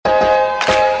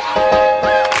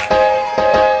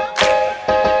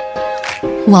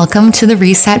Welcome to the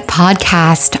Reset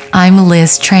Podcast. I'm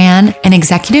Liz Tran, an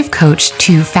executive coach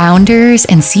to founders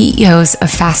and CEOs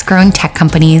of fast-growing tech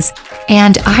companies,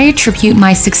 and I attribute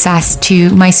my success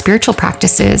to my spiritual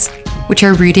practices, which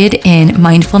are rooted in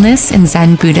mindfulness and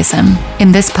Zen Buddhism.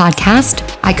 In this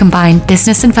podcast, I combine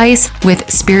business advice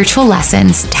with spiritual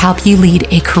lessons to help you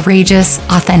lead a courageous,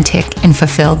 authentic, and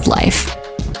fulfilled life.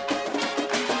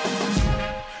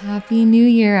 Happy New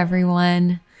Year,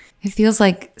 everyone. It feels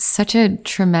like such a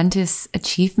tremendous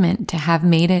achievement to have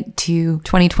made it to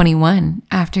 2021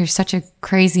 after such a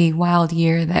crazy, wild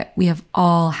year that we have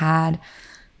all had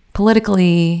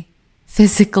politically,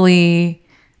 physically,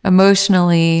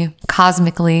 emotionally,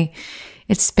 cosmically.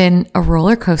 It's been a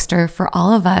roller coaster for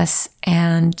all of us.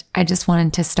 And I just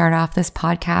wanted to start off this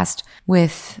podcast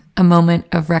with a moment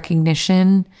of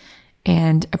recognition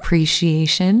and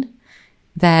appreciation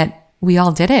that we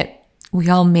all did it. We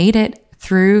all made it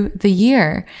through the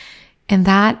year. And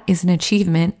that is an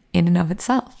achievement in and of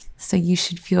itself. So you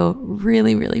should feel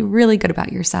really, really, really good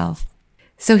about yourself.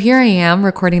 So here I am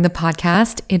recording the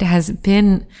podcast. It has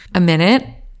been a minute,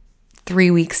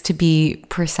 3 weeks to be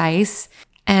precise.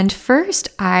 And first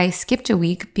I skipped a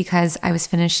week because I was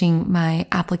finishing my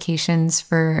applications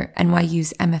for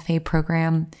NYU's MFA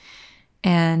program.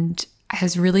 And I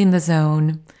was really in the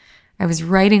zone. I was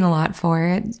writing a lot for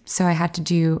it. So I had to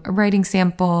do a writing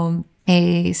sample,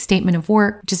 a statement of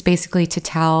work, just basically to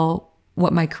tell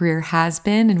what my career has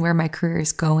been and where my career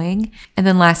is going. And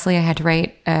then lastly, I had to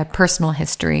write a personal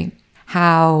history,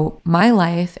 how my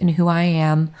life and who I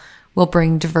am will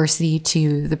bring diversity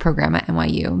to the program at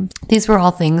NYU. These were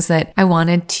all things that I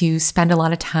wanted to spend a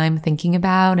lot of time thinking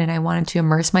about and I wanted to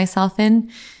immerse myself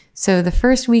in. So the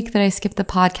first week that I skipped the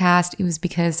podcast, it was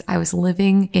because I was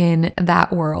living in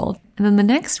that world. And then the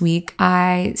next week,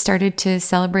 I started to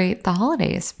celebrate the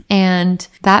holidays. And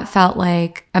that felt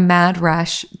like a mad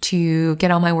rush to get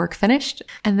all my work finished.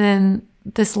 And then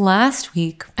this last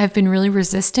week, I've been really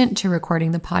resistant to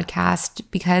recording the podcast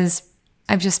because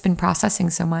I've just been processing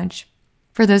so much.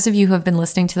 For those of you who have been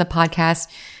listening to the podcast,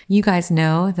 you guys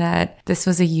know that this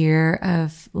was a year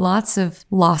of lots of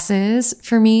losses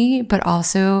for me, but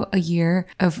also a year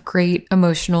of great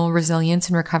emotional resilience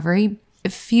and recovery.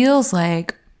 It feels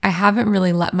like I haven't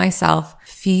really let myself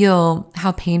feel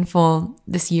how painful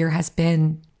this year has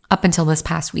been up until this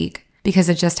past week because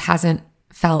it just hasn't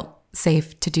felt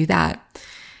safe to do that.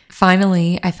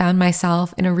 Finally, I found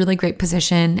myself in a really great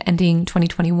position ending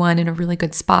 2021 in a really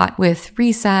good spot with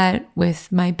Reset, with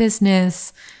my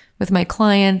business, with my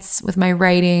clients, with my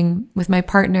writing, with my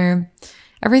partner.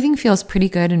 Everything feels pretty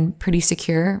good and pretty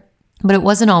secure, but it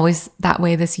wasn't always that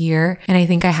way this year. And I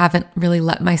think I haven't really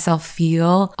let myself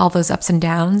feel all those ups and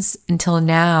downs until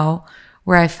now,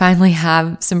 where I finally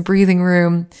have some breathing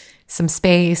room, some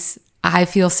space. I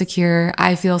feel secure.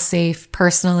 I feel safe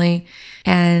personally.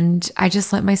 And I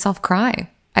just let myself cry.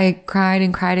 I cried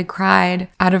and cried and cried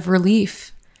out of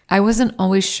relief. I wasn't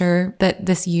always sure that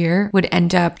this year would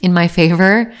end up in my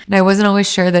favor. And I wasn't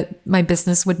always sure that my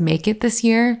business would make it this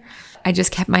year. I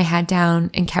just kept my head down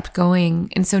and kept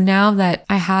going. And so now that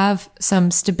I have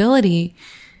some stability,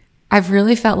 I've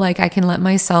really felt like I can let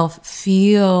myself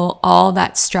feel all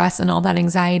that stress and all that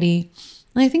anxiety.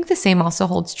 And I think the same also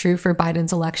holds true for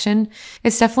Biden's election.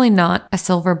 It's definitely not a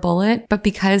silver bullet, but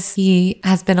because he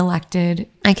has been elected,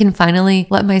 I can finally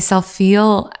let myself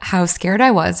feel how scared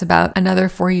I was about another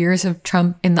 4 years of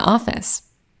Trump in the office.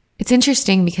 It's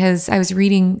interesting because I was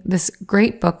reading this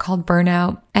great book called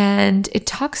Burnout, and it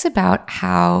talks about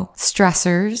how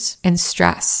stressors and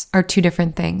stress are two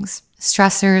different things.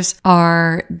 Stressors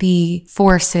are the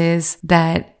forces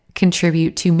that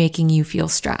contribute to making you feel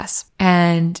stress.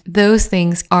 And those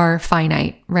things are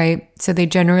finite, right? So they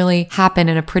generally happen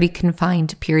in a pretty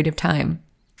confined period of time.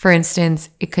 For instance,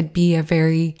 it could be a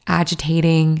very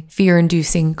agitating,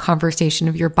 fear-inducing conversation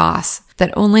of your boss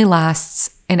that only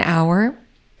lasts an hour,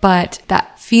 but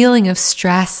that feeling of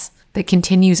stress that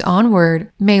continues onward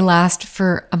may last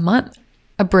for a month.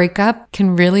 A breakup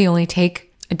can really only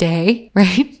take a day,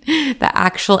 right? The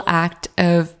actual act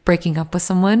of breaking up with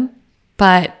someone.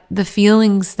 But the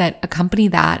feelings that accompany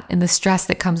that and the stress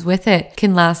that comes with it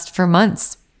can last for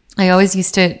months. I always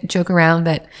used to joke around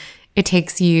that it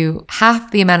takes you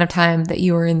half the amount of time that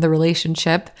you were in the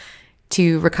relationship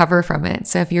to recover from it.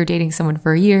 So if you're dating someone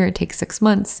for a year, it takes 6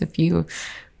 months. If you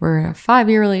were in a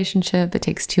 5-year relationship, it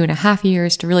takes 2.5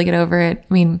 years to really get over it.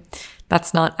 I mean,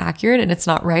 that's not accurate and it's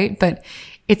not right, but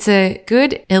it's a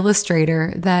good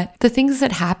illustrator that the things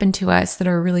that happen to us that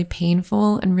are really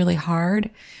painful and really hard,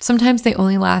 sometimes they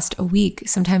only last a week,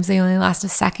 sometimes they only last a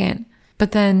second,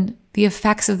 but then the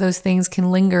effects of those things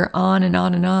can linger on and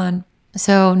on and on.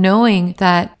 So knowing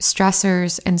that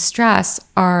stressors and stress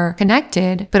are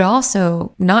connected, but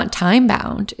also not time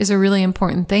bound, is a really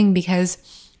important thing, because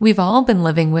we've all been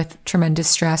living with tremendous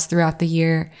stress throughout the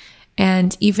year.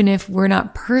 And even if we're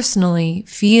not personally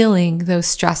feeling those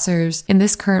stressors in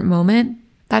this current moment,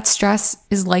 that stress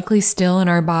is likely still in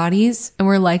our bodies, and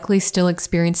we're likely still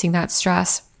experiencing that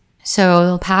stress.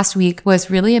 So the past week was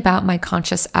really about my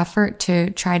conscious effort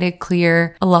to try to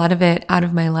clear a lot of it out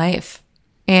of my life.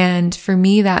 And for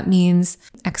me, that means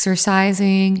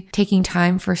exercising, taking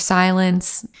time for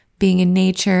silence, being in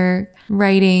nature,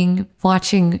 writing,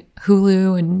 watching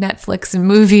Hulu and Netflix and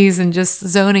movies, and just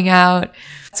zoning out.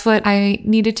 That's what I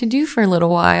needed to do for a little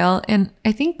while. And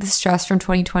I think the stress from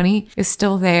 2020 is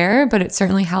still there, but it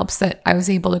certainly helps that I was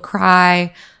able to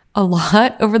cry a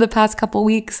lot over the past couple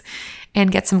weeks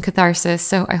and get some catharsis.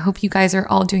 So I hope you guys are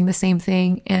all doing the same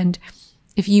thing. And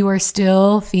if you are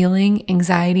still feeling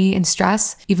anxiety and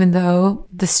stress, even though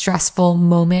the stressful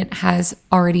moment has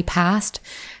already passed,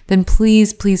 then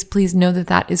please, please, please know that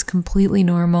that is completely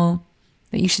normal,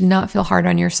 that you should not feel hard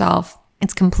on yourself.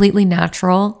 It's completely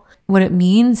natural. What it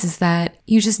means is that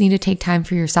you just need to take time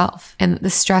for yourself, and the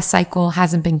stress cycle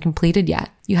hasn't been completed yet.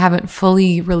 You haven't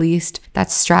fully released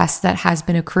that stress that has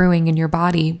been accruing in your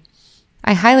body.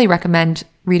 I highly recommend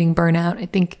reading Burnout. I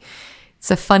think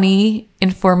it's a funny,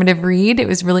 informative read. It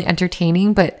was really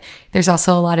entertaining, but there's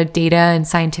also a lot of data and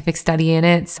scientific study in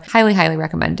it. So highly, highly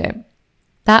recommend it.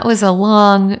 That was a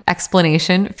long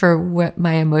explanation for what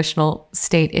my emotional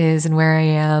state is and where I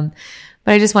am.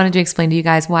 But I just wanted to explain to you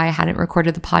guys why I hadn't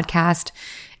recorded the podcast.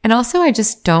 And also, I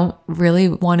just don't really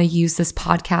want to use this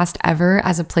podcast ever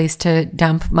as a place to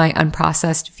dump my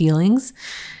unprocessed feelings.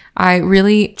 I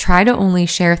really try to only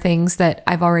share things that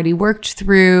I've already worked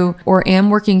through or am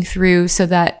working through, so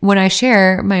that when I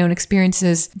share my own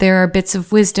experiences, there are bits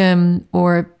of wisdom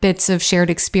or bits of shared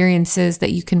experiences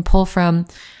that you can pull from,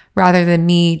 rather than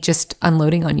me just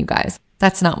unloading on you guys.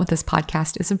 That's not what this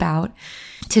podcast is about.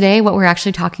 Today, what we're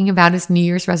actually talking about is New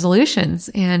Year's resolutions,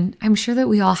 and I'm sure that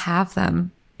we all have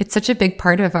them. It's such a big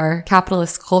part of our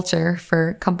capitalist culture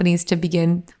for companies to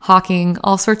begin hawking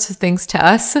all sorts of things to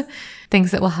us,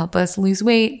 things that will help us lose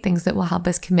weight, things that will help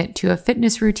us commit to a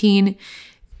fitness routine.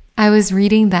 I was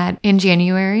reading that in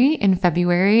January and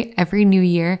February, every new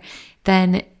year,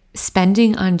 then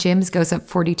spending on gyms goes up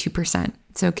 42%.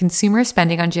 So consumer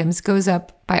spending on gyms goes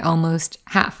up by almost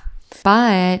half.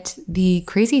 But the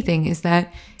crazy thing is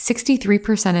that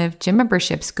 63% of gym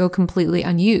memberships go completely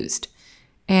unused.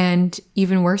 And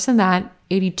even worse than that,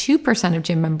 82% of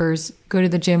gym members go to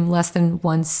the gym less than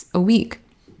once a week.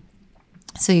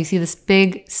 So you see this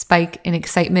big spike in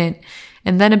excitement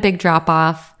and then a big drop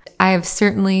off. I have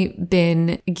certainly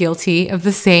been guilty of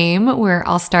the same, where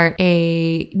I'll start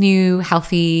a new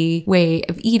healthy way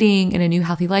of eating and a new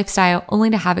healthy lifestyle only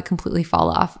to have it completely fall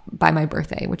off by my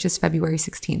birthday, which is February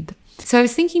 16th. So I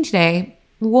was thinking today,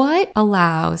 what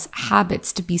allows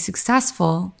habits to be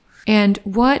successful, and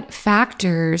what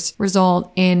factors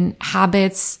result in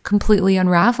habits completely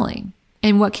unraveling?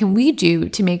 And what can we do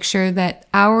to make sure that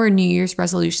our New Year's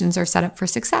resolutions are set up for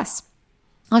success?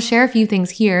 I'll share a few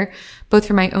things here, both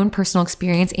from my own personal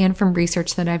experience and from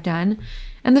research that I've done.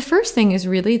 And the first thing is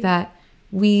really that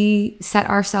we set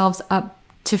ourselves up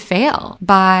to fail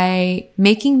by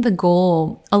making the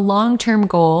goal a long-term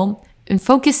goal and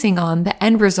focusing on the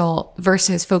end result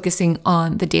versus focusing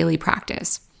on the daily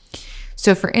practice.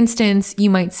 So for instance, you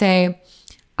might say,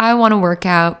 I want to work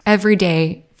out every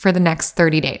day for the next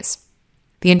 30 days.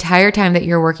 The entire time that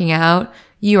you're working out,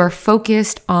 you are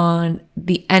focused on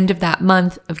the end of that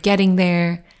month of getting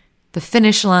there, the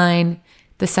finish line,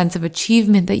 the sense of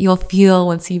achievement that you'll feel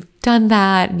once you've done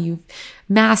that and you've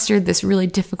mastered this really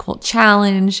difficult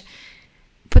challenge.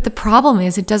 But the problem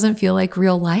is it doesn't feel like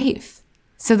real life.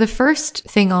 So the first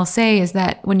thing I'll say is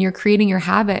that when you're creating your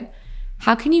habit,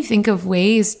 how can you think of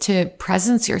ways to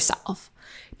presence yourself,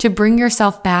 to bring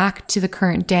yourself back to the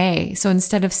current day? So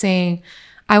instead of saying,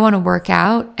 I want to work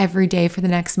out every day for the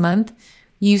next month,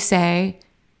 you say,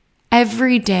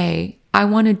 every day I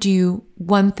want to do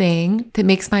one thing that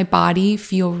makes my body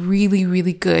feel really,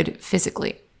 really good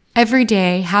physically. Every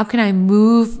day, how can I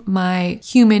move my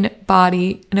human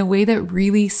body in a way that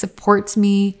really supports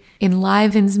me,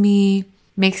 enlivens me,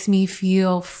 makes me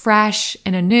feel fresh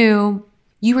and anew?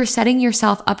 You are setting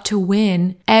yourself up to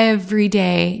win every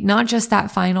day, not just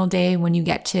that final day when you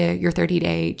get to your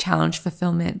 30-day challenge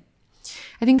fulfillment.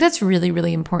 I think that's really,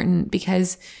 really important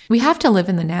because we have to live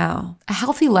in the now. A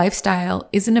healthy lifestyle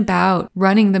isn't about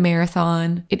running the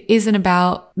marathon. It isn't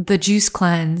about the juice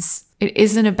cleanse. It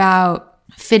isn't about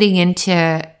fitting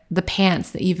into the pants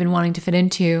that you've been wanting to fit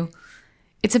into.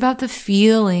 It's about the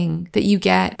feeling that you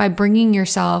get by bringing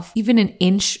yourself even an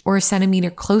inch or a centimeter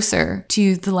closer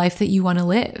to the life that you want to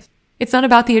live. It's not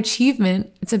about the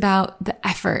achievement. It's about the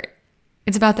effort.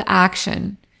 It's about the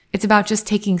action. It's about just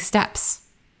taking steps.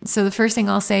 So the first thing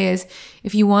I'll say is,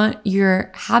 if you want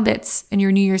your habits and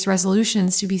your New Year's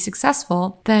resolutions to be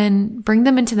successful, then bring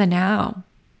them into the now.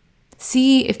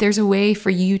 See if there's a way for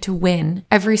you to win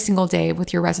every single day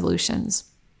with your resolutions.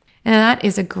 And that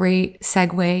is a great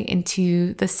segue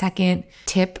into the second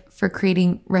tip for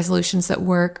creating resolutions that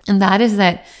work. And that is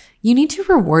that you need to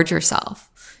reward yourself.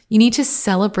 You need to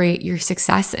celebrate your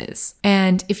successes.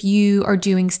 And if you are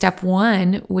doing step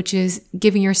one, which is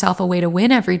giving yourself a way to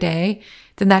win every day,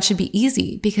 then that should be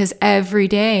easy, because every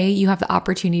day you have the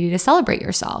opportunity to celebrate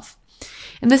yourself.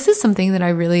 And this is something that I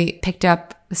really picked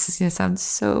up. This is going to sound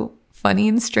so funny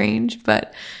and strange,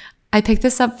 but I picked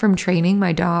this up from training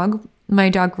my dog. My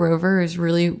dog Grover is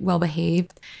really well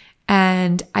behaved,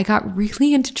 and I got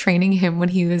really into training him when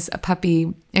he was a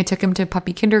puppy. I took him to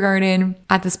puppy kindergarten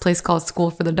at this place called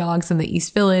School for the Dogs in the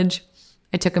East Village.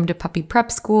 I took him to puppy prep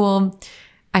school.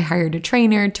 I hired a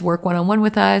trainer to work one-on-one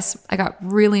with us. I got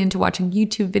really into watching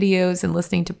YouTube videos and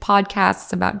listening to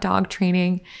podcasts about dog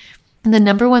training. And the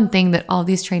number one thing that all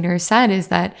these trainers said is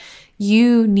that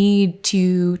you need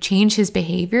to change his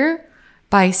behavior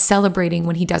by celebrating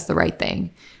when he does the right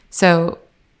thing. So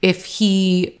if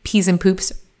he pees and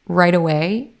poops right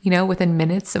away, within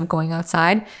minutes of going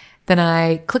outside, then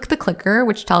I click the clicker,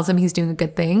 which tells him he's doing a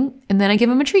good thing, and then I give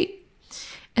him a treat.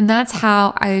 And that's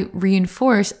how I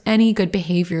reinforce any good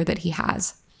behavior that he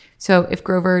has. So if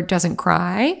Grover doesn't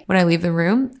cry when I leave the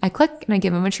room, I click and I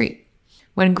give him a treat.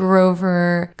 When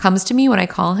Grover comes to me, when I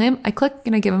call him, I click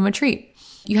and I give him a treat.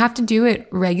 You have to do it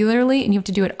regularly, and you have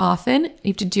to do it often. You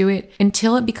have to do it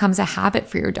until it becomes a habit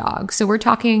for your dog. So we're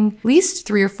talking at least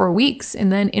 3 or 4 weeks,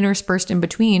 and then interspersed in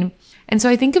between. And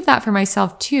so I think of that for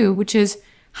myself too, which is,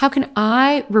 how can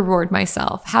I reward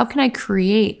myself? How can I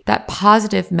create that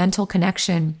positive mental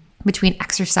connection between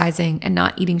exercising and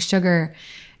not eating sugar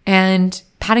and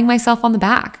patting myself on the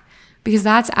back? Because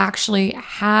that's actually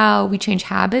how we change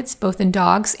habits, both in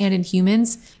dogs and in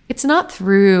humans. It's not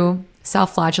through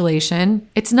self-flagellation.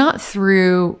 It's not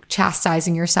through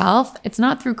chastising yourself. It's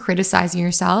not through criticizing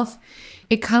yourself.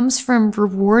 It comes from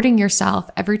rewarding yourself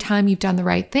every time you've done the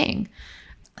right thing.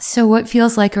 So what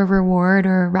feels like a reward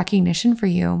or recognition for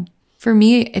you? For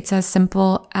me, it's as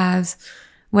simple as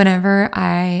whenever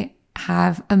I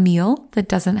have a meal that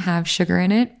doesn't have sugar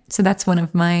in it. So that's one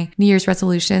of my New Year's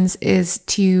resolutions, is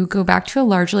to go back to a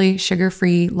largely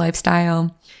sugar-free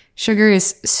lifestyle. Sugar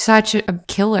is such a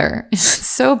killer. It's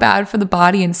so bad for the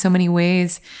body in so many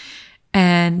ways.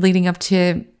 And leading up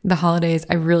to the holidays,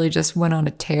 I really just went on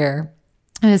a tear.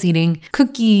 I was eating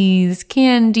cookies,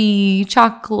 candy,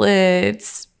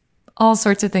 chocolates, all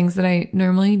sorts of things that I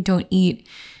normally don't eat.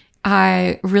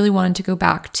 I really wanted to go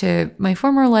back to my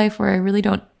former life where I really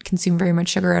don't consume very much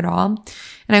sugar at all.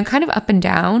 And I'm kind of up and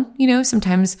down,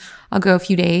 sometimes I'll go a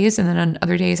few days, and then on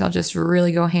other days I'll just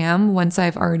really go ham once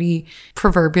I've already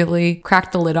proverbially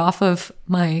cracked the lid off of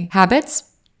my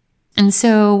habits. And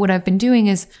so what I've been doing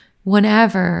is,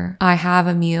 whenever I have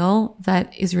a meal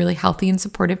that is really healthy and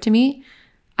supportive to me,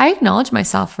 I acknowledge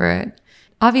myself for it.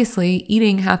 Obviously,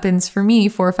 eating happens for me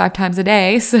 4 or 5 times a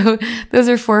day. So those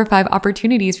are 4 or 5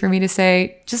 opportunities for me to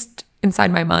say, just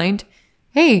inside my mind,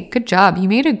 hey, good job. You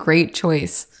made a great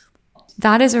choice.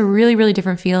 That is a really, really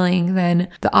different feeling than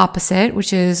the opposite,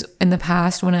 which is in the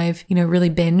past when I've, really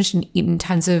binged and eaten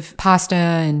tons of pasta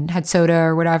and had soda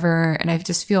or whatever. And I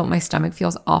just feel my stomach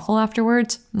feels awful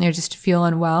afterwards. And I just feel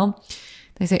unwell.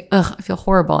 I say, ugh, I feel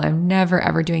horrible. I'm never,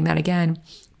 ever doing that again.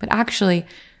 But actually,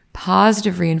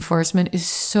 positive reinforcement is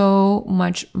so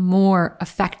much more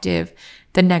effective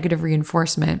than negative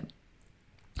reinforcement.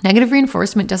 Negative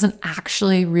reinforcement doesn't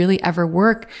actually really ever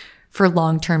work for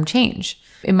long-term change.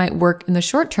 It might work in the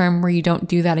short term where you don't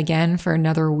do that again for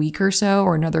another week or so,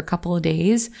 or another couple of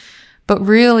days. But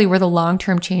really where the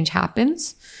long-term change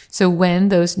happens, so when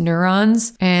those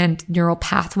neurons and neural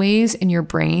pathways in your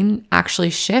brain actually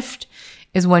shift,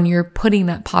 is when you're putting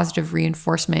that positive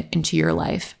reinforcement into your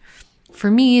life.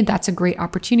 For me, that's a great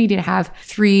opportunity to have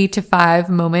 3 to 5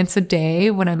 moments a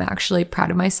day when I'm actually proud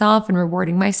of myself and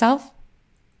rewarding myself.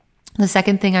 The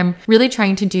second thing I'm really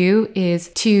trying to do is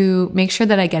to make sure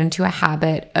that I get into a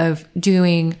habit of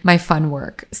doing my fun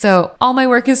work. So all my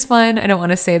work is fun. I don't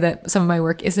want to say that some of my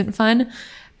work isn't fun,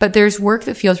 but there's work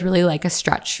that feels really like a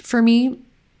stretch for me.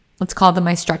 Let's call them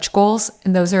my stretch goals.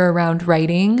 And those are around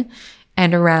writing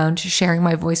and around sharing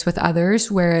my voice with others.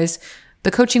 Whereas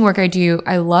the coaching work I do,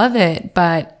 I love it,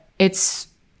 but it's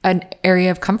an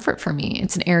area of comfort for me.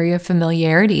 It's an area of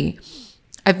familiarity.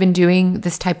 I've been doing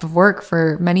this type of work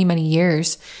for many, many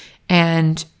years,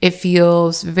 and it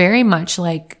feels very much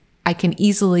like I can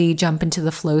easily jump into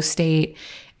the flow state,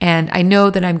 and I know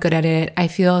that I'm good at it. I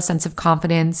feel a sense of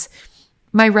confidence.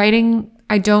 My writing,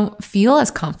 I don't feel as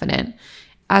confident.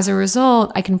 As a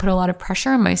result, I can put a lot of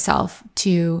pressure on myself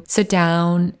to sit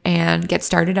down and get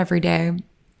started every day.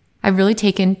 I've really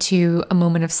taken to a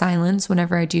moment of silence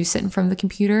whenever I do sit in front of the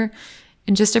computer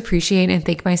and just appreciate and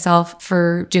thank myself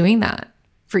for doing that,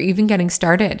 for even getting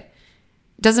started.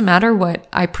 It doesn't matter what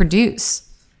I produce.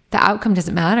 The outcome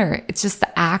doesn't matter. It's just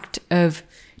the act of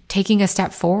taking a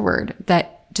step forward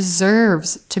that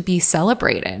deserves to be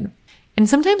celebrated. And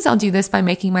sometimes I'll do this by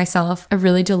making myself a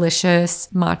really delicious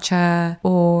matcha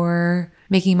or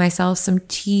making myself some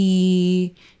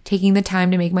tea, taking the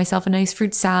time to make myself a nice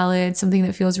fruit salad, something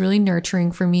that feels really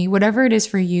nurturing for me, whatever it is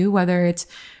for you, whether it's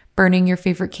burning your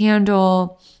favorite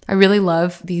candle. I really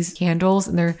love these candles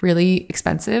and they're really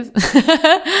expensive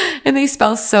and they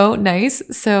smell so nice.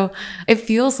 So it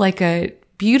feels like a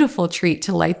beautiful treat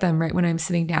to light them right when I'm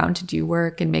sitting down to do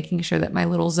work and making sure that my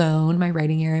little zone, my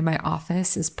writing area, my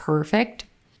office is perfect.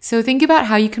 So think about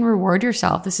how you can reward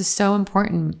yourself. This is so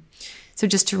important. So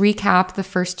just to recap the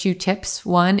first 2 tips,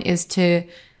 one is to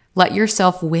let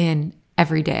yourself win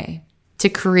every day, to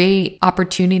create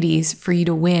opportunities for you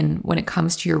to win when it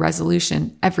comes to your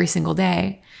resolution every single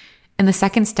day. And the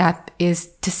second step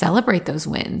is to celebrate those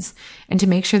wins and to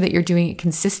make sure that you're doing it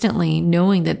consistently,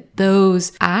 knowing that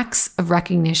those acts of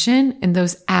recognition and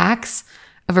those acts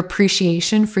of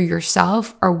appreciation for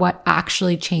yourself are what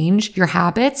actually change your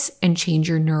habits and change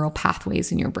your neural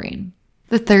pathways in your brain.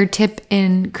 The third tip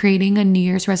in creating a New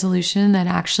Year's resolution that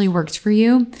actually works for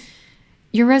you,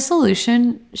 your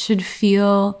resolution should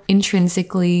feel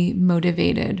intrinsically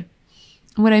motivated.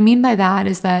 What I mean by that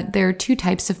is that there are 2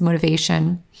 types of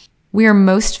motivation. We are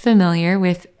most familiar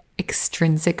with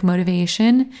extrinsic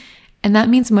motivation, and that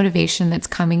means motivation that's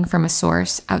coming from a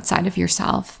source outside of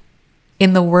yourself.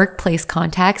 In the workplace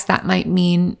context, that might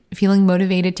mean feeling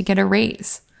motivated to get a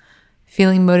raise,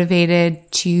 feeling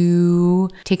motivated to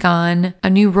take on a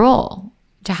new role,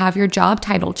 to have your job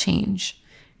title change,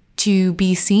 to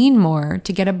be seen more,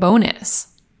 to get a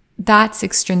bonus. That's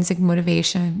extrinsic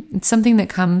motivation. It's something that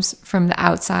comes from the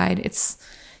outside. It's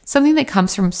something that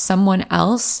comes from someone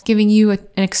else giving you an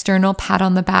external pat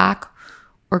on the back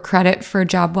or credit for a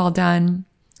job well done.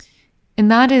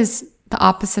 And that is the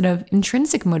opposite of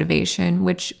intrinsic motivation,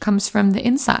 which comes from the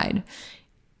inside.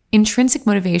 Intrinsic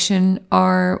motivation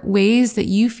are ways that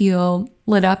you feel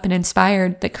lit up and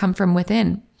inspired that come from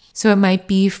within. So it might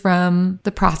be from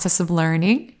the process of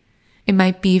learning. It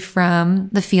might be from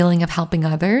the feeling of helping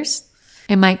others.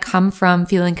 It might come from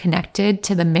feeling connected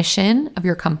to the mission of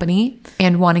your company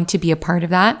and wanting to be a part of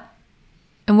that.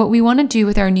 And what we want to do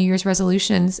with our New Year's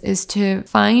resolutions is to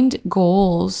find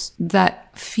goals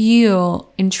that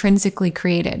feel intrinsically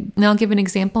created. And I'll give an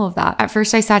example of that. At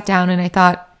first I sat down and I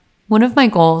thought, one of my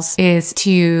goals is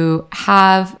to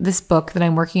have this book that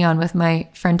I'm working on with my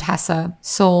friend Tessa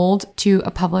sold to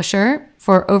a publisher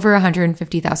for over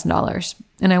 $150,000.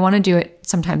 And I want to do it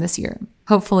sometime this year,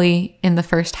 hopefully in the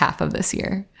first half of this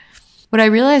year. What I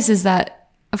realized is that,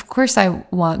 of course, I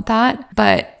want that,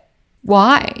 but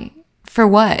why? For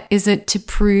what? Is it to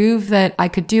prove that I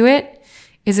could do it?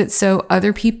 Is it so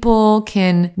other people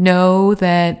can know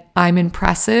that I'm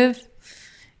impressive?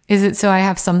 Is it so I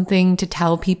have something to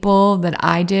tell people that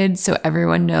I did so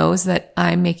everyone knows that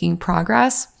I'm making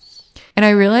progress? And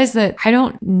I realized that I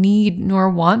don't need nor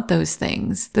want those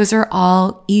things. Those are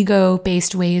all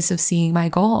ego-based ways of seeing my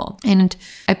goal. And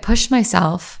I pushed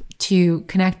myself to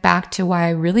connect back to why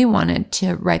I really wanted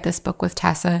to write this book with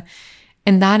Tessa.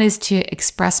 And that is to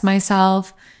express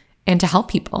myself and to help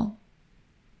people.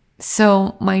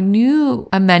 So my new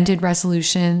amended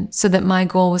resolution, so that my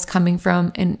goal was coming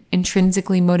from an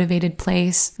intrinsically motivated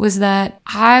place, was that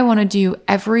I want to do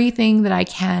everything that I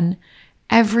can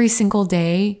every single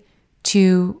day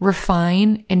to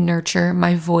refine and nurture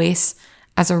my voice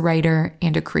as a writer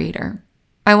and a creator.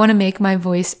 I want to make my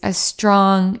voice as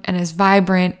strong and as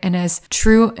vibrant and as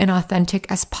true and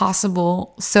authentic as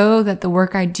possible so that the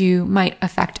work I do might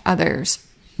affect others.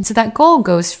 And so that goal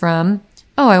goes from,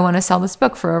 oh, I want to sell this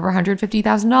book for over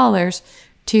 $150,000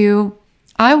 to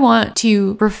I want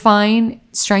to refine,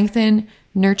 strengthen,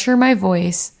 nurture my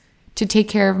voice to take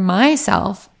care of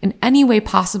myself in any way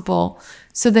possible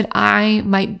so that I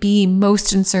might be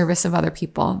most in service of other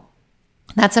people.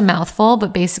 That's a mouthful,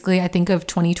 but basically I think of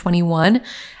 2021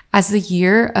 as the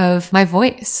year of my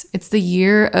voice. It's the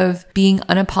year of being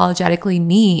unapologetically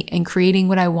me and creating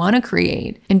what I want to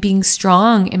create and being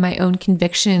strong in my own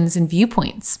convictions and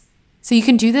viewpoints. So you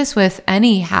can do this with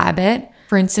any habit.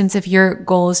 For instance, if your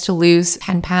goal is to lose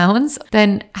 10 pounds,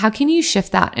 then how can you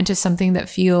shift that into something that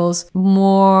feels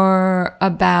more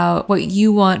about what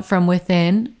you want from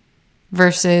within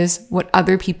versus what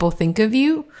other people think of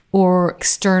you or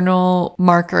external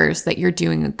markers that you're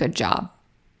doing a good job?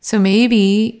 So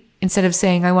maybe instead of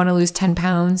saying, I want to lose 10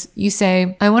 pounds, you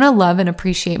say, I want to love and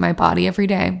appreciate my body every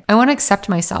day. I want to accept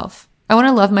myself. I want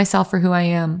to love myself for who I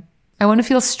am. I want to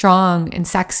feel strong and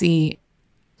sexy.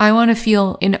 I want to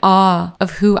feel in awe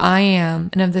of who I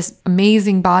am and of this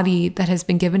amazing body that has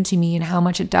been given to me and how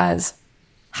much it does.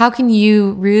 How can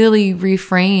you really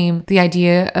reframe the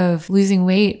idea of losing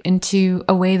weight into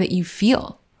a way that you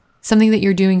feel? Something that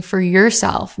you're doing for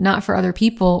yourself, not for other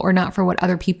people or not for what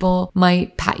other people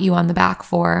might pat you on the back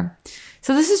for.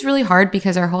 So this is really hard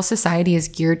because our whole society is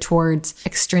geared towards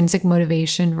extrinsic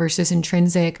motivation versus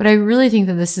intrinsic. But I really think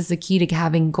that this is the key to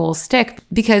having goals stick,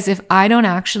 because if I don't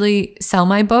actually sell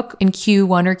my book in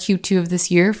Q1 or Q2 of this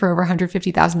year for over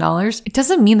 $150,000, it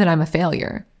doesn't mean that I'm a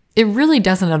failure. It really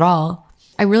doesn't at all.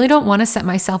 I really don't want to set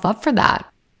myself up for that.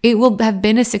 It will have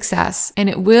been a success, and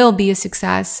it will be a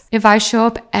success if I show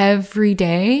up every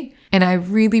day and I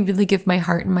really, really give my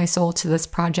heart and my soul to this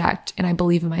project and I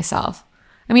believe in myself.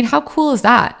 I mean, how cool is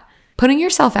that? Putting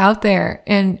yourself out there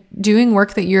and doing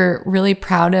work that you're really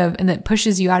proud of and that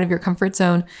pushes you out of your comfort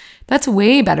zone, that's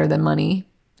way better than money.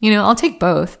 I'll take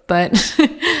both, but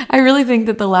I really think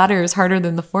that the latter is harder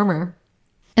than the former.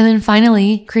 And then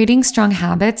finally, creating strong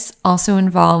habits also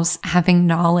involves having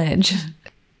knowledge.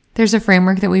 There's a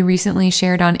framework that we recently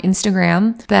shared on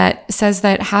Instagram that says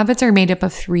that habits are made up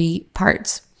of 3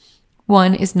 parts.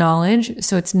 One is knowledge,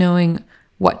 so it's knowing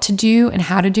what to do and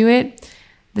how to do it.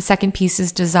 The second piece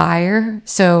is desire,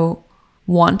 so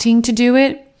wanting to do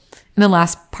it. And the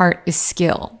last part is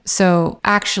skill, so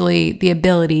actually the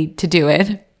ability to do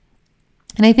it.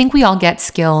 And I think we all get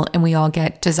skill and we all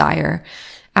get desire.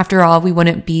 After all, we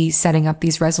wouldn't be setting up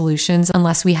these resolutions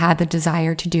unless we had the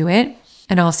desire to do it.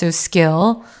 And also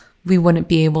skill, we wouldn't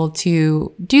be able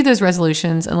to do those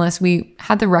resolutions unless we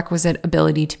had the requisite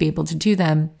ability to be able to do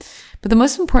them. But the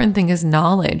most important thing is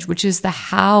knowledge, which is the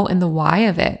how and the why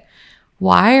of it.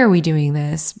 Why are we doing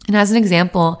this? And as an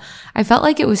example, I felt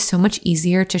like it was so much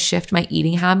easier to shift my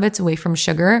eating habits away from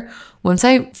sugar once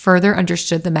I further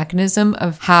understood the mechanism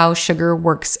of how sugar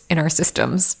works in our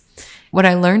systems. What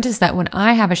I learned is that when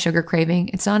I have a sugar craving,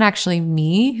 it's not actually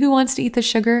me who wants to eat the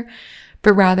sugar,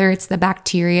 but rather it's the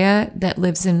bacteria that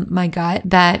lives in my gut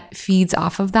that feeds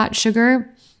off of that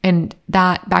sugar. And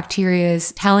that bacteria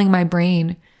is telling my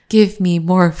brain, give me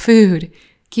more food,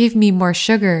 give me more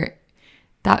sugar.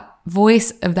 That voice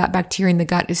of that bacteria in the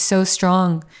gut is so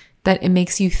strong that it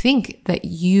makes you think that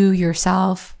you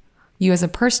yourself, you as a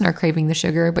person are craving the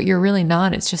sugar, but you're really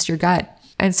not. It's just your gut.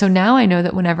 And so now I know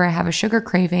that whenever I have a sugar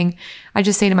craving, I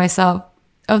just say to myself,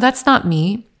 oh, that's not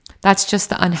me. That's just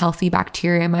the unhealthy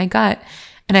bacteria in my gut.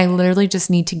 And I literally just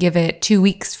need to give it 2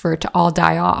 weeks for it to all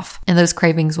die off, and those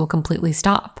cravings will completely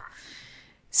stop.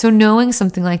 So knowing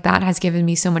something like that has given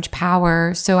me so much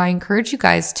power. So I encourage you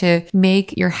guys to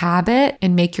make your habit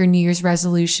and make your New Year's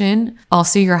resolution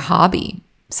also your hobby.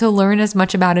 So learn as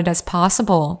much about it as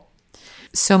possible.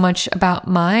 So much about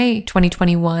my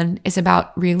 2021 is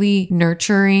about really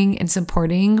nurturing and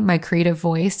supporting my creative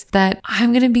voice that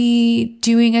I'm going to be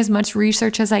doing as much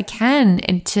research as I can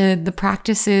into the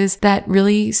practices that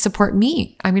really support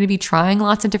me. I'm going to be trying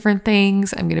lots of different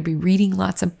things. I'm going to be reading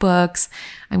lots of books.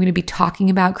 I'm going to be talking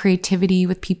about creativity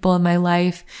with people in my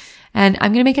life. And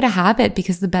I'm going to make it a habit,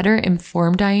 because the better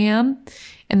informed I am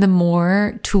and the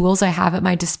more tools I have at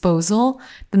my disposal,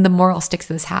 then the more I'll stick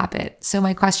to this habit. So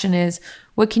my question is,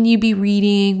 what can you be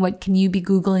reading? What can you be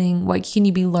Googling? What can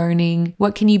you be learning?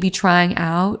 What can you be trying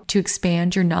out to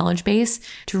expand your knowledge base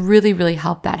to really, really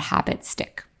help that habit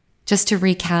stick? Just to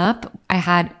recap, I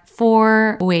had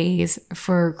 4 ways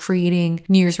for creating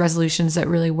New Year's resolutions that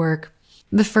really work.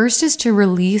 The first is to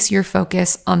release your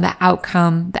focus on the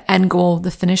outcome, the end goal,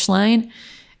 the finish line,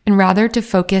 and rather to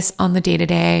focus on the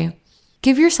day-to-day.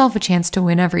 Give yourself a chance to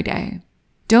win every day.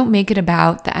 Don't make it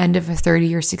about the end of a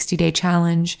 30 or 60-day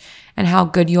challenge and how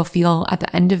good you'll feel at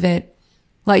the end of it.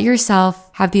 Let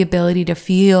yourself have the ability to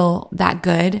feel that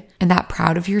good and that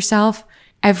proud of yourself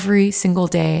every single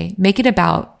day. Make it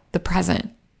about the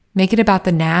present. Make it about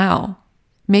the now.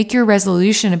 Make your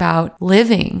resolution about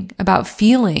living, about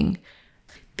feeling.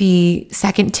 The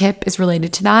second tip is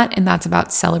related to that, and that's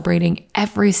about celebrating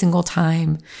every single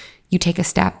time you take a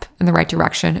step in the right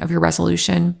direction of your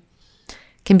resolution.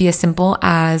 It can be as simple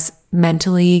as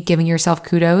mentally giving yourself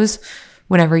kudos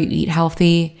whenever you eat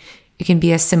healthy. It can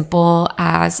be as simple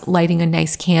as lighting a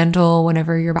nice candle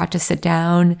whenever you're about to sit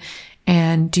down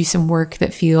and do some work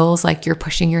that feels like you're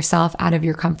pushing yourself out of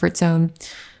your comfort zone.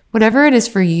 Whatever it is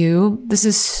for you, this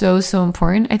is so, so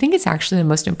important. I think it's actually the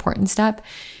most important step.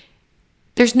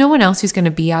 There's no one else who's going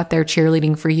to be out there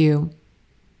cheerleading for you.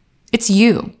 It's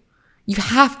you. You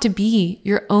have to be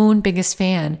your own biggest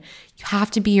fan. You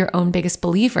have to be your own biggest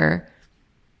believer.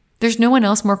 There's no one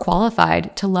else more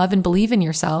qualified to love and believe in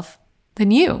yourself than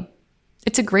you.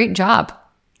 It's a great job.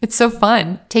 It's so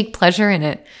fun. Take pleasure in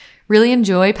it. Really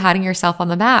enjoy patting yourself on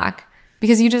the back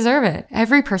because you deserve it.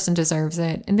 Every person deserves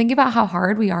it. And think about how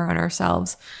hard we are on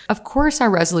ourselves. Of course, our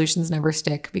resolutions never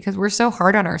stick because we're so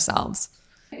hard on ourselves.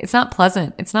 It's not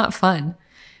pleasant. It's not fun.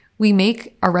 We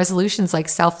make our resolutions like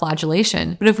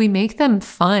self-flagellation, but if we make them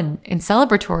fun and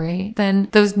celebratory, then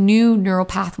those new neural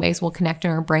pathways will connect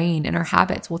in our brain and our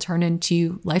habits will turn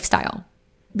into lifestyle.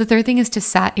 The third thing is to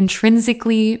set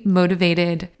intrinsically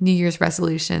motivated New Year's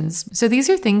resolutions. So these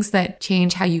are things that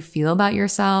change how you feel about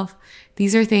yourself.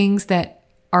 These are things that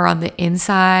are on the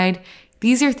inside.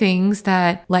 These are things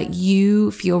that let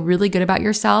you feel really good about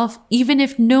yourself, even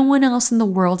if no one else in the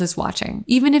world is watching.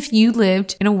 Even if you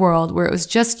lived in a world where it was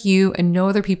just you and no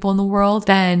other people in the world,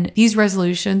 then these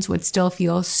resolutions would still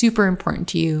feel super important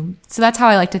to you. So that's how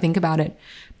I like to think about it.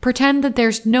 Pretend that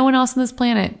there's no one else on this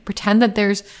planet. Pretend that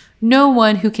there's no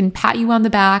one who can pat you on the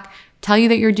back, tell you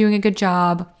that you're doing a good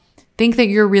job, think that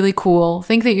you're really cool,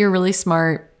 think that you're really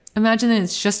smart. Imagine that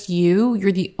it's just you.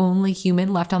 You're the only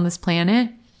human left on this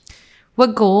planet.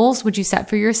 What goals would you set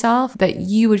for yourself that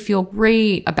you would feel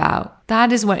great about?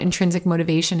 That is what intrinsic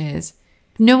motivation is.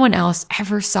 If no one else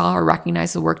ever saw or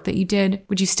recognized the work that you did,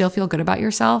 would you still feel good about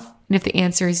yourself? And if the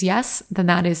answer is yes, then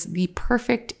that is the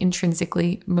perfect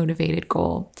intrinsically motivated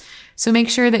goal. So make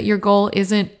sure that your goal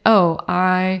isn't, oh,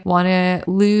 I want to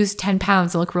lose 10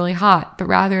 pounds and look really hot, but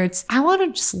rather it's, I want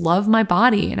to just love my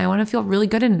body and I want to feel really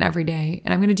good in it every day.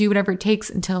 And I'm going to do whatever it takes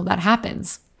until that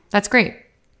happens. That's great.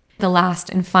 The last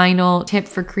and final tip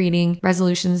for creating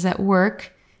resolutions that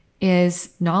work is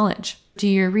knowledge. Do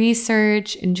your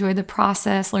research, enjoy the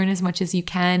process, learn as much as you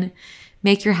can,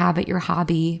 make your habit your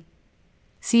hobby.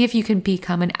 See if you can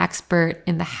become an expert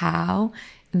in the how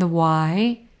and the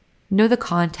why. Know the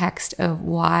context of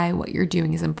why what you're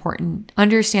doing is important.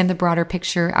 Understand the broader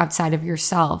picture outside of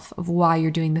yourself of why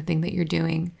you're doing the thing that you're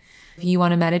doing. If you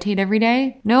want to meditate every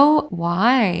day, know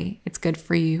why it's good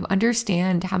for you.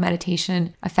 Understand how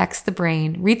meditation affects the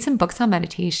brain. Read some books on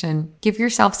meditation. Give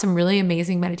yourself some really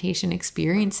amazing meditation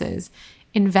experiences.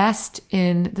 Invest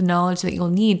in the knowledge that you'll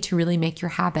need to really make your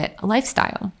habit a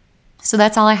lifestyle. So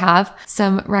that's all I have.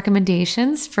 Some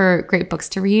recommendations for great books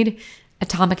to read.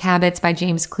 Atomic Habits by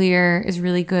James Clear is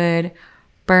really good.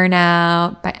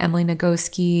 Burnout by Emily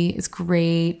Nagoski is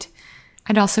great.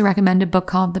 I'd also recommend a book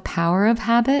called The Power of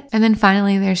Habit. And then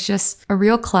finally, there's just a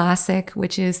real classic,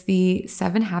 which is The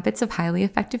 7 Habits of Highly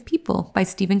Effective People by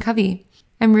Stephen Covey.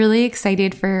 I'm really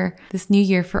excited for this new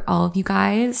year for all of you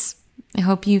guys. I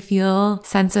hope you feel a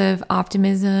sense of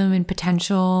optimism and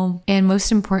potential. And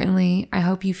most importantly, I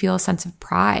hope you feel a sense of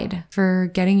pride for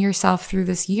getting yourself through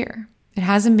this year. It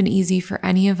hasn't been easy for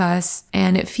any of us,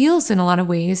 and it feels in a lot of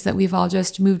ways that we've all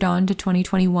just moved on to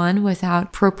 2021 without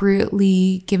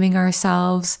appropriately giving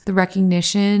ourselves the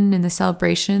recognition and the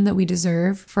celebration that we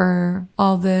deserve for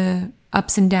all the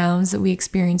ups and downs that we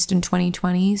experienced in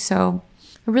 2020. So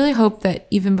I really hope that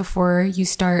even before you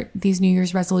start these New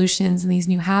Year's resolutions and these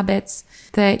new habits,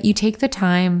 that you take the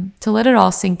time to let it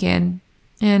all sink in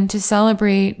and to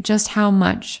celebrate just how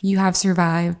much you have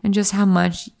survived and just how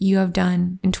much you have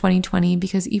done in 2020.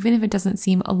 Because even if it doesn't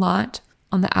seem a lot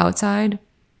on the outside,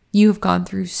 you have gone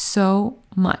through so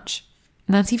much.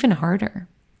 And that's even harder.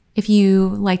 If you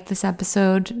liked this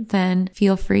episode, then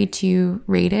feel free to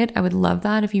rate it. I would love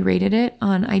that if you rated it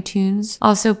on iTunes.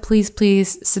 Also,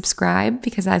 please subscribe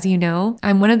because as you know,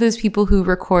 I'm one of those people who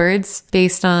records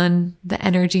based on the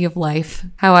energy of life,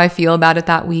 how I feel about it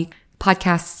that week.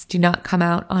 Podcasts do not come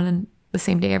out on the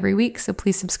same day every week, so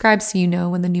please subscribe so you know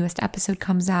when the newest episode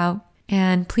comes out.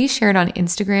 And please share it on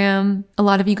Instagram. A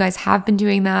lot of you guys have been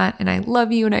doing that, and I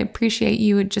love you and I appreciate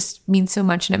you. It just means so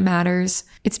much and it matters.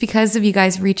 It's because of you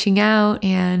guys reaching out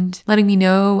and letting me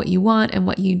know what you want and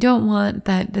what you don't want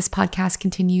that this podcast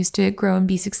continues to grow and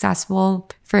be successful.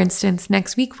 For instance,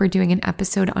 next week we're doing an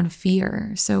episode on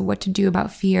fear. So what to do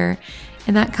about fear.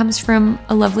 And that comes from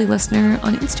a lovely listener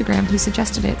on Instagram who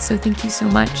suggested it. So thank you so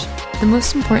much. The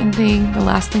most important thing, the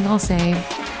last thing I'll say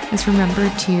is remember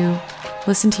to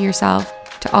listen to yourself,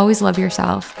 to always love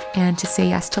yourself, and to say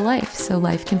yes to life so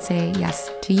life can say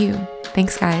yes to you.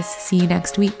 Thanks, guys. See you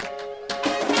next week.